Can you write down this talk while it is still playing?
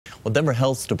Well, Denver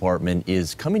Health's department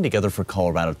is coming together for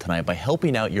Colorado tonight by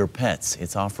helping out your pets.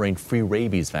 It's offering free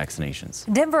rabies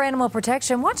vaccinations. Denver Animal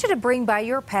Protection wants you to bring by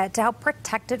your pet to help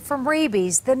protect it from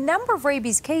rabies. The number of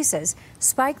rabies cases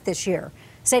spiked this year.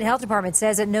 State Health Department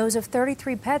says it knows of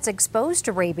 33 pets exposed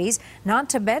to rabies, not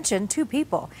to mention 2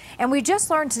 people. And we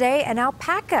just learned today an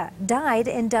alpaca died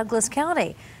in Douglas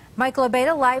County. Michael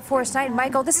Abeda, live for us tonight.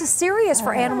 Michael, this is serious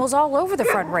for animals all over the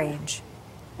Front Range.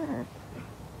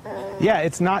 Yeah,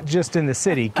 it's not just in the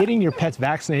city. Getting your pets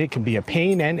vaccinated can be a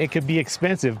pain and it could be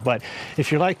expensive, but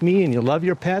if you're like me and you love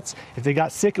your pets, if they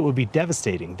got sick, it would be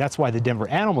devastating. That's why the Denver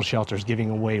Animal Shelter is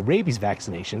giving away rabies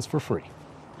vaccinations for free.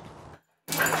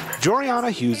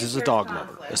 Joriana Hughes is a dog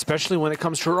lover, especially when it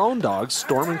comes to her own dogs,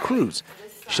 Storm and Cruz.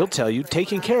 She'll tell you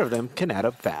taking care of them can add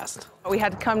up fast. We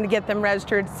had to come to get them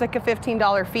registered. It's like a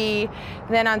 $15 fee.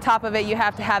 Then on top of it, you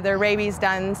have to have their rabies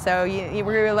done. So we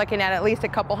were looking at least a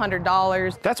couple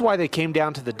 $100. That's why they came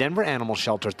down to the Denver Animal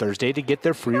Shelter Thursday to get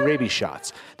their free rabies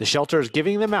shots. The shelter is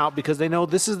giving them out because they know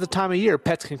this is the time of year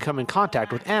pets can come in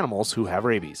contact with animals who have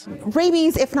rabies.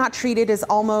 Rabies, if not treated, is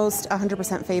almost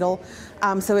 100% fatal.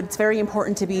 So it's very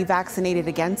important to be vaccinated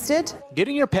against it.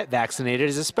 Getting your pet vaccinated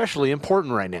is especially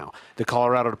important right now. The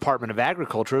Colorado Department of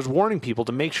Agriculture is warning people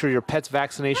to make sure your pet's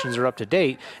vaccinations are up to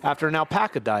date after an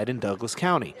alpaca died in Douglas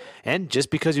County. And just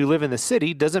because you live in the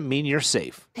city doesn't mean you're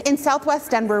safe. In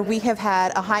southwest Denver, we have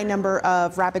had a high number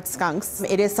of rabid skunks.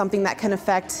 It is something that can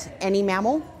affect any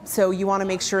mammal. So you want to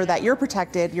make sure that you're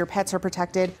protected, your pets are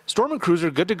protected. Storm and Cruz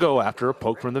are good to go after a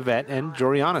poke from the vet, and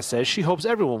Joriana says she hopes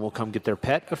everyone will come get their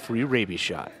pet a free rabies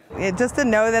shot. Just to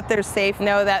know that they're safe,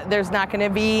 know that there's not going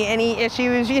to be any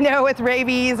issues, with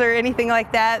rabies or anything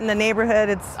like that in the neighborhood.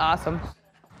 It's awesome.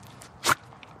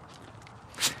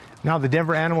 Now the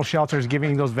Denver Animal Shelter is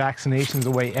giving those vaccinations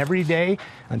away every day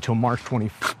until March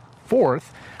 24th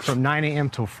from 9 a.m.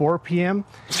 till 4 p.m.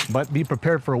 But be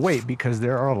prepared for a wait because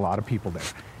there are a lot of people there.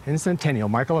 In Centennial,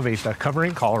 Michael Avesta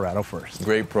covering Colorado First.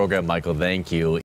 Great program, Michael. Thank you.